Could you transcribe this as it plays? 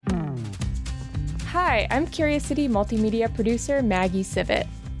Hi, I'm Curious City multimedia producer Maggie Sivit.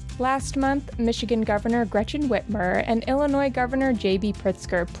 Last month, Michigan Governor Gretchen Whitmer and Illinois Governor J.B.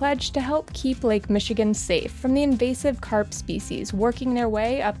 Pritzker pledged to help keep Lake Michigan safe from the invasive carp species working their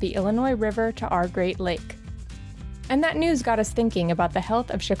way up the Illinois River to our Great Lake. And that news got us thinking about the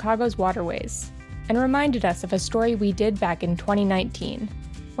health of Chicago's waterways, and reminded us of a story we did back in 2019,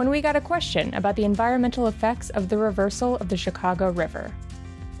 when we got a question about the environmental effects of the reversal of the Chicago River.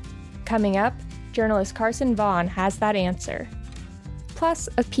 Coming up, journalist Carson Vaughan has that answer. Plus,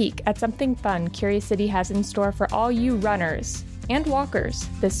 a peek at something fun Curious City has in store for all you runners and walkers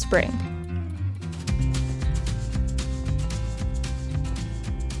this spring.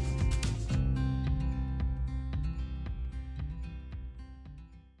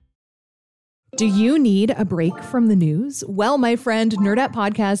 Do you need a break from the news? Well, my friend, Nerdette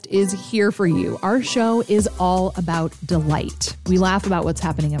Podcast is here for you. Our show is all about delight. We laugh about what's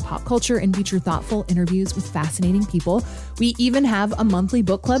happening in pop culture and feature thoughtful interviews with fascinating people. We even have a monthly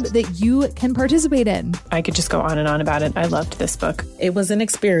book club that you can participate in. I could just go on and on about it. I loved this book. It was an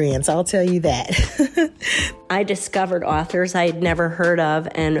experience, I'll tell you that. I discovered authors I had never heard of,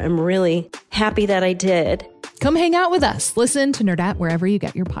 and I'm really happy that I did. Come hang out with us. Listen to Nerdette wherever you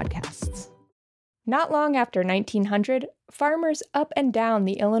get your podcasts. Not long after 1900, farmers up and down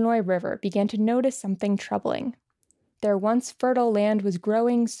the Illinois River began to notice something troubling. Their once fertile land was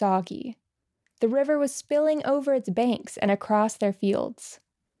growing soggy. The river was spilling over its banks and across their fields.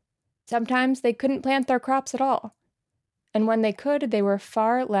 Sometimes they couldn't plant their crops at all, and when they could, they were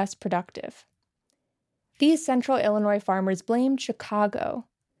far less productive. These central Illinois farmers blamed Chicago,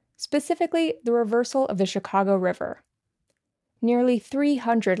 specifically the reversal of the Chicago River. Nearly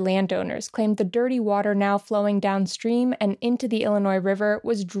 300 landowners claimed the dirty water now flowing downstream and into the Illinois River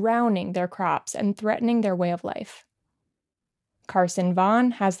was drowning their crops and threatening their way of life. Carson Vaughan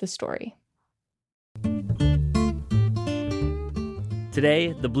has the story.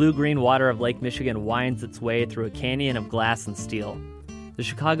 Today, the blue-green water of Lake Michigan winds its way through a canyon of glass and steel. The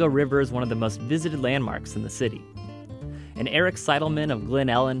Chicago River is one of the most visited landmarks in the city. And Eric Seidelman of Glen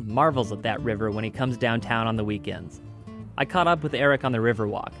Ellen marvels at that river when he comes downtown on the weekends. I caught up with Eric on the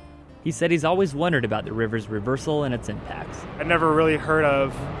Riverwalk. He said he's always wondered about the river's reversal and its impacts. I'd never really heard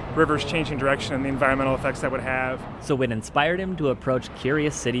of rivers changing direction and the environmental effects that would have. So it inspired him to approach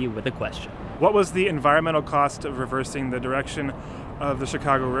Curious City with a question. What was the environmental cost of reversing the direction of the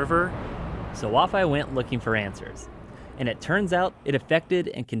Chicago River? So off I went looking for answers. And it turns out it affected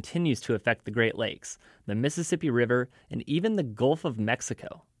and continues to affect the Great Lakes, the Mississippi River, and even the Gulf of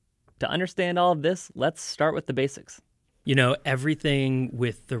Mexico. To understand all of this, let's start with the basics. You know, everything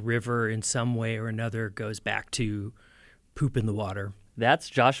with the river in some way or another goes back to poop in the water. That's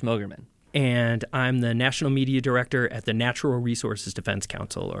Josh Mogerman. And I'm the National Media Director at the Natural Resources Defense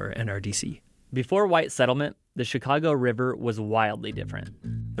Council, or NRDC. Before white settlement, the Chicago River was wildly different.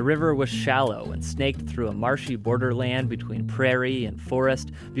 The river was shallow and snaked through a marshy borderland between prairie and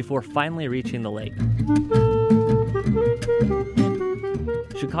forest before finally reaching the lake.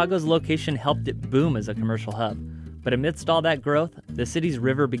 Chicago's location helped it boom as a commercial hub. But amidst all that growth, the city's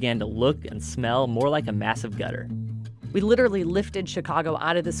river began to look and smell more like a massive gutter. We literally lifted Chicago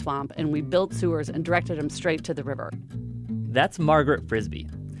out of the swamp and we built sewers and directed them straight to the river. That's Margaret Frisbee.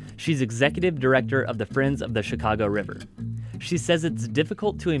 She's executive director of the Friends of the Chicago River. She says it's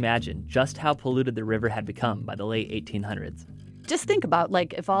difficult to imagine just how polluted the river had become by the late 1800s. Just think about,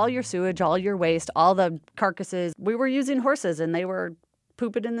 like, if all your sewage, all your waste, all the carcasses, we were using horses and they were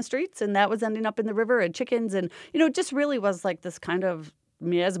pooping in the streets, and that was ending up in the river, and chickens, and, you know, it just really was like this kind of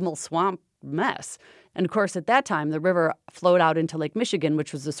miasmal swamp mess. And of course, at that time, the river flowed out into Lake Michigan,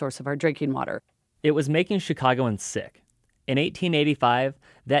 which was the source of our drinking water. It was making Chicagoans sick. In 1885,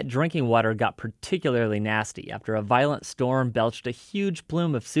 that drinking water got particularly nasty after a violent storm belched a huge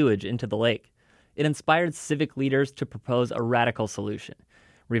plume of sewage into the lake. It inspired civic leaders to propose a radical solution,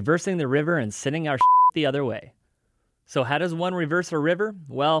 reversing the river and sending our the other way. So how does one reverse a river?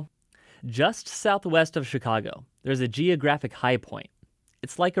 Well, just southwest of Chicago, there's a geographic high point.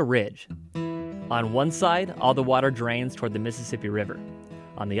 It's like a ridge. On one side, all the water drains toward the Mississippi River.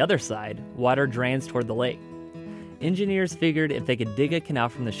 On the other side, water drains toward the lake. Engineers figured if they could dig a canal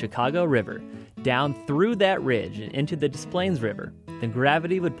from the Chicago River down through that ridge and into the Des Plaines River, then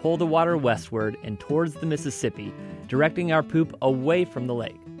gravity would pull the water westward and towards the Mississippi, directing our poop away from the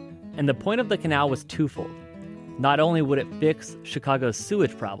lake. And the point of the canal was twofold. Not only would it fix Chicago's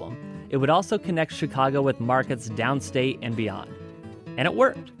sewage problem, it would also connect Chicago with markets downstate and beyond. And it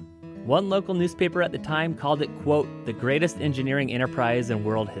worked. One local newspaper at the time called it, quote, the greatest engineering enterprise in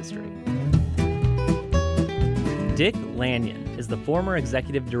world history. Dick Lanyon is the former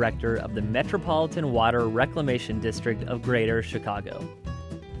executive director of the Metropolitan Water Reclamation District of Greater Chicago.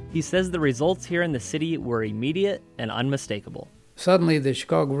 He says the results here in the city were immediate and unmistakable. Suddenly, the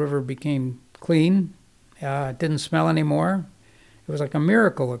Chicago River became clean. It didn't smell anymore. It was like a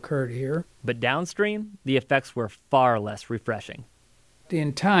miracle occurred here. But downstream, the effects were far less refreshing.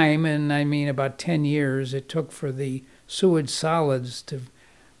 In time, and I mean about 10 years, it took for the sewage solids to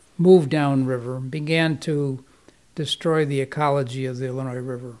move downriver and began to destroy the ecology of the Illinois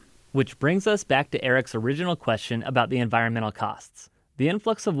River. Which brings us back to Eric's original question about the environmental costs. The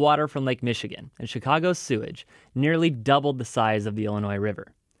influx of water from Lake Michigan and Chicago's sewage nearly doubled the size of the Illinois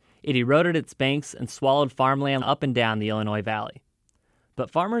River. It eroded its banks and swallowed farmland up and down the Illinois Valley. But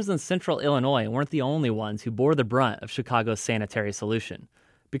farmers in central Illinois weren't the only ones who bore the brunt of Chicago's sanitary solution,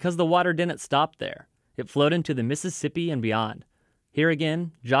 because the water didn't stop there. It flowed into the Mississippi and beyond. Here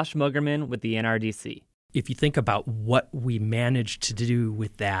again, Josh Mogerman with the NRDC. If you think about what we managed to do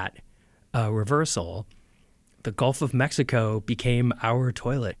with that reversal, the Gulf of Mexico became our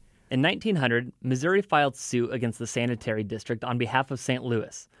toilet. In 1900, Missouri filed suit against the sanitary district on behalf of St.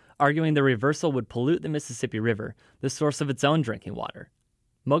 Louis, arguing the reversal would pollute the Mississippi River, the source of its own drinking water.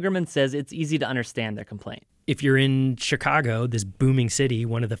 Mogerman says it's easy to understand their complaint. If you're in Chicago, this booming city,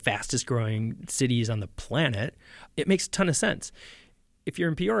 one of the fastest growing cities on the planet, it makes a ton of sense. If you're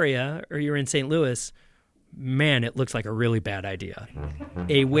in Peoria or you're in St. Louis, man, it looks like a really bad idea.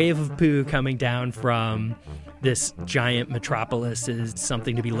 A wave of poo coming down from this giant metropolis is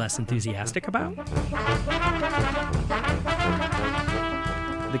something to be less enthusiastic about.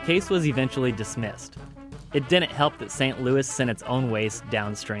 The case was eventually dismissed. It didn't help that St. Louis sent its own waste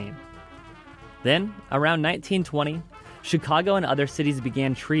downstream. Then, around 1920, Chicago and other cities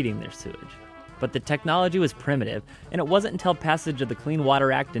began treating their sewage. But the technology was primitive, and it wasn't until passage of the Clean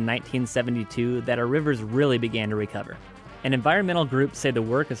Water Act in 1972 that our rivers really began to recover. And environmental groups say the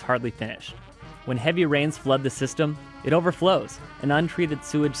work is hardly finished. When heavy rains flood the system, it overflows, and untreated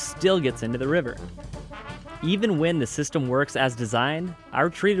sewage still gets into the river. Even when the system works as designed, our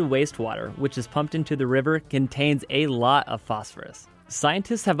treated wastewater, which is pumped into the river, contains a lot of phosphorus.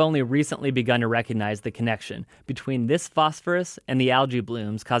 Scientists have only recently begun to recognize the connection between this phosphorus and the algae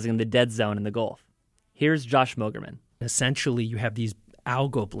blooms causing the dead zone in the Gulf. Here's Josh Mogerman. Essentially, you have these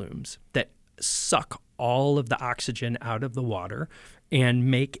algal blooms that suck all of the oxygen out of the water and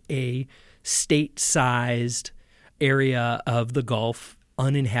make a state-sized area of the Gulf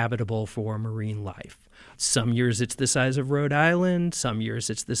uninhabitable for marine life. Some years it's the size of Rhode Island, some years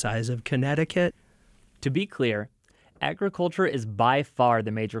it's the size of Connecticut. To be clear, agriculture is by far the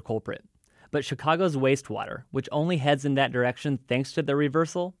major culprit, but Chicago's wastewater, which only heads in that direction thanks to the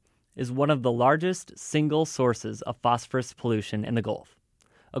reversal, is one of the largest single sources of phosphorus pollution in the Gulf.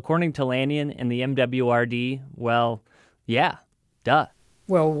 According to Lanyon and the MWRD, well, yeah, duh.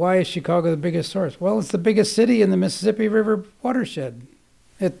 Well, why is Chicago the biggest source? Well, it's the biggest city in the Mississippi River watershed.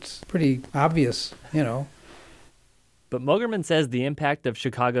 It's pretty obvious, you know. But Mogerman says the impact of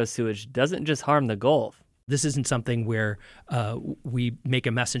Chicago's sewage doesn't just harm the Gulf. This isn't something where we make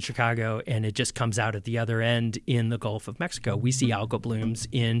a mess in Chicago and it just comes out at the other end in the Gulf of Mexico. We see algal blooms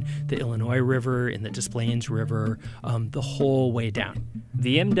in the Illinois River, in the Des Plaines River, the whole way down.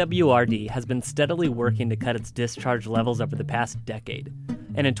 The MWRD has been steadily working to cut its discharge levels over the past decade.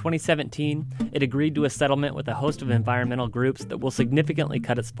 And in 2017, it agreed to a settlement with a host of environmental groups that will significantly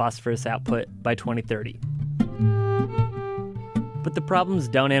cut its phosphorus output by 2030. But the problems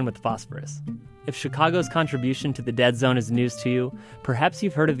don't end with phosphorus. If Chicago's contribution to the dead zone is news to you, perhaps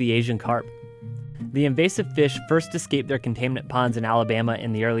you've heard of the Asian carp. The invasive fish first escaped their contaminant ponds in Alabama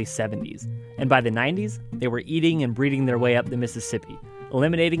in the early 70s, and by the 90s, they were eating and breeding their way up the Mississippi,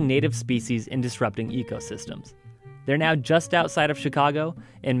 eliminating native species and disrupting ecosystems. They're now just outside of Chicago,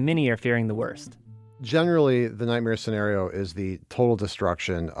 and many are fearing the worst. Generally, the nightmare scenario is the total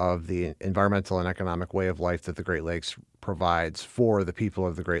destruction of the environmental and economic way of life that the Great Lakes provides for the people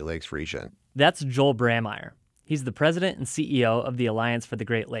of the Great Lakes region. That's Joel Brameyer. He's the president and CEO of the Alliance for the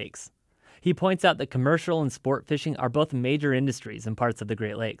Great Lakes. He points out that commercial and sport fishing are both major industries in parts of the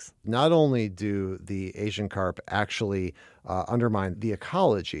Great Lakes. Not only do the Asian carp actually undermine the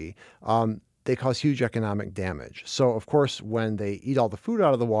ecology, they cause huge economic damage. So, of course, when they eat all the food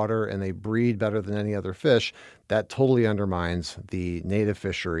out of the water and they breed better than any other fish, that totally undermines the native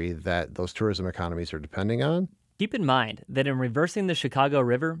fishery that those tourism economies are depending on. Keep in mind that in reversing the Chicago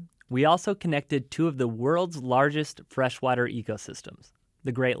River, we also connected two of the world's largest freshwater ecosystems,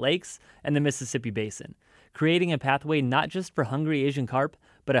 the Great Lakes and the Mississippi Basin, creating a pathway not just for hungry Asian carp,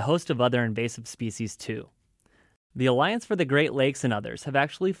 but a host of other invasive species too. The Alliance for the Great Lakes and others have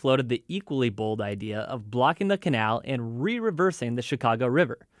actually floated the equally bold idea of blocking the canal and re-reversing the Chicago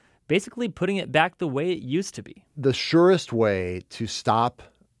River, basically putting it back the way it used to be. The surest way to stop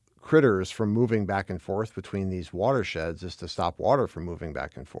critters from moving back and forth between these watersheds is to stop water from moving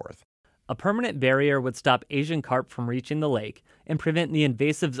back and forth. A permanent barrier would stop Asian carp from reaching the lake and prevent the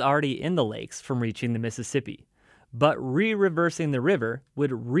invasives already in the lakes from reaching the Mississippi. But re-reversing the river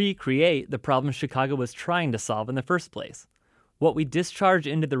would recreate the problem Chicago was trying to solve in the first place. What we discharge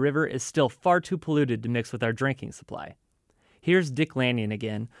into the river is still far too polluted to mix with our drinking supply. Here's Dick Lanyon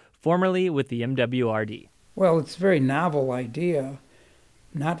again, formerly with the MWRD. Well, it's a very novel idea,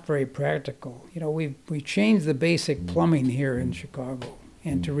 not very practical. You know, we changed the basic plumbing here in Chicago,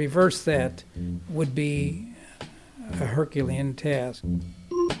 and to reverse that would be a Herculean task.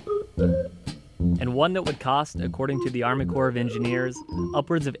 And one that would cost, according to the Army Corps of Engineers,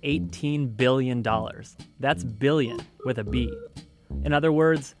 upwards of $18 billion. That's billion with a B. In other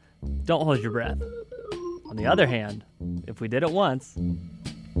words, don't hold your breath. On the other hand, if we did it once... And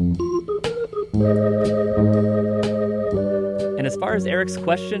as far as Eric's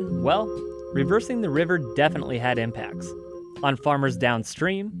question, well, reversing the river definitely had impacts. On farmers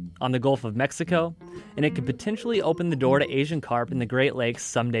downstream, on the Gulf of Mexico, and it could potentially open the door to Asian carp in the Great Lakes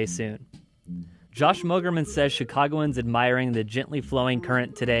someday soon. Josh Mogerman says Chicagoans admiring the gently flowing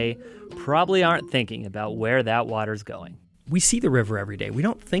current today probably aren't thinking about where that water's going. We see the river every day. We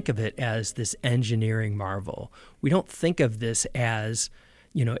don't think of it as this engineering marvel. We don't think of this as,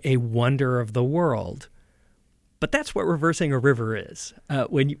 a wonder of the world. But that's what reversing a river is.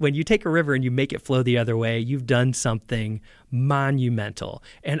 When you take a river and you make it flow the other way, you've done something monumental.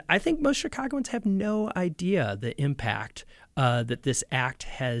 And I think most Chicagoans have no idea the impact that this act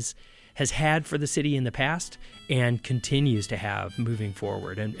has had for the city in the past and continues to have moving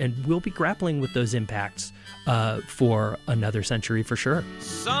forward. And we'll be grappling with those impacts for another century for sure.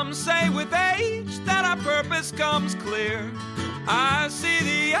 Some say with age that our purpose comes clear. I see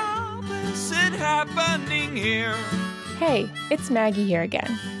the opposite happening here. Hey, it's Maggie here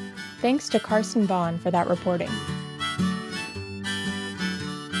again. Thanks to Carson Vaughan for that reporting.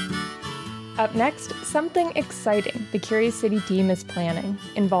 Up next, something exciting the Curious City team is planning,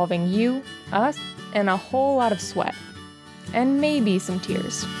 involving you, us, and a whole lot of sweat. And maybe some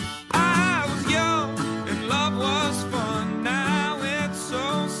tears. I was young and love was fun. Now it's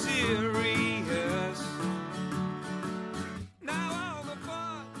so serious. Now all the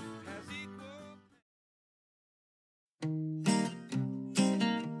fun has equal.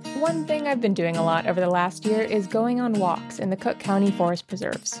 One thing I've been doing a lot over the last year is going on walks in the Cook County Forest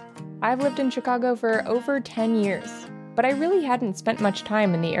Preserves. I've lived in Chicago for over 10 years, but I really hadn't spent much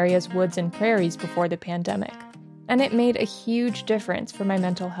time in the area's woods and prairies before the pandemic, and it made a huge difference for my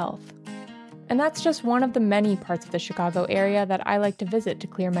mental health. And that's just one of the many parts of the Chicago area that I like to visit to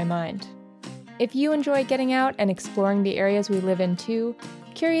clear my mind. If you enjoy getting out and exploring the areas we live in too,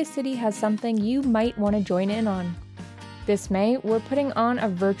 Curious City has something you might want to join in on. This May, we're putting on a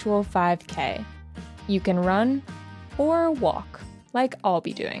virtual 5K. You can run or walk, like I'll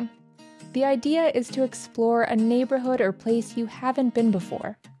be doing. The idea is to explore a neighborhood or place you haven't been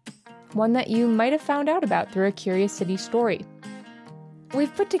before, one that you might have found out about through a Curious City story.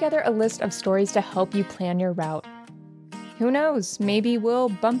 We've put together a list of stories to help you plan your route. Who knows, maybe we'll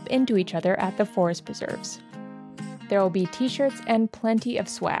bump into each other at the forest preserves. There will be t-shirts and plenty of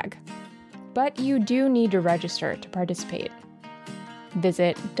swag. But you do need to register to participate.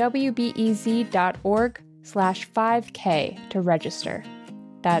 Visit wbez.org/5K to register.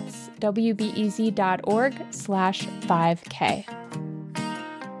 That's wbez.org/5K.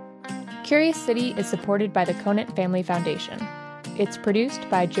 Curious City is supported by the Conant Family Foundation. It's produced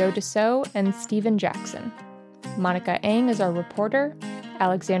by Joe DeSoe and Stephen Jackson. Monica Eng is our reporter,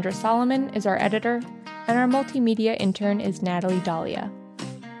 Alexandra Solomon is our editor, and our multimedia intern is Natalie Dahlia.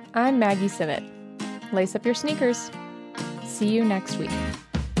 I'm Maggie Sivit. Lace up your sneakers. See you next week.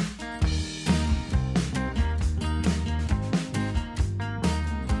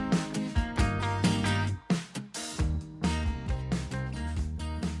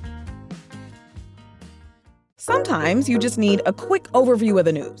 Sometimes you just need a quick overview of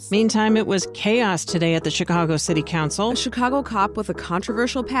the news. Meantime, it was chaos today at the Chicago City Council. A Chicago cop with a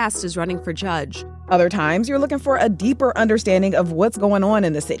controversial past is running for judge. Other times, you're looking for a deeper understanding of what's going on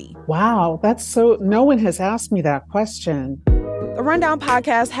in the city. Wow, no one has asked me that question. The Rundown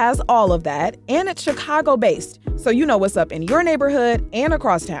podcast has all of that, and it's Chicago-based, so you know what's up in your neighborhood and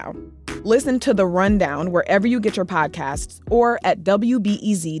across town. Listen to The Rundown wherever you get your podcasts or at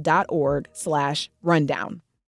wbez.org/rundown.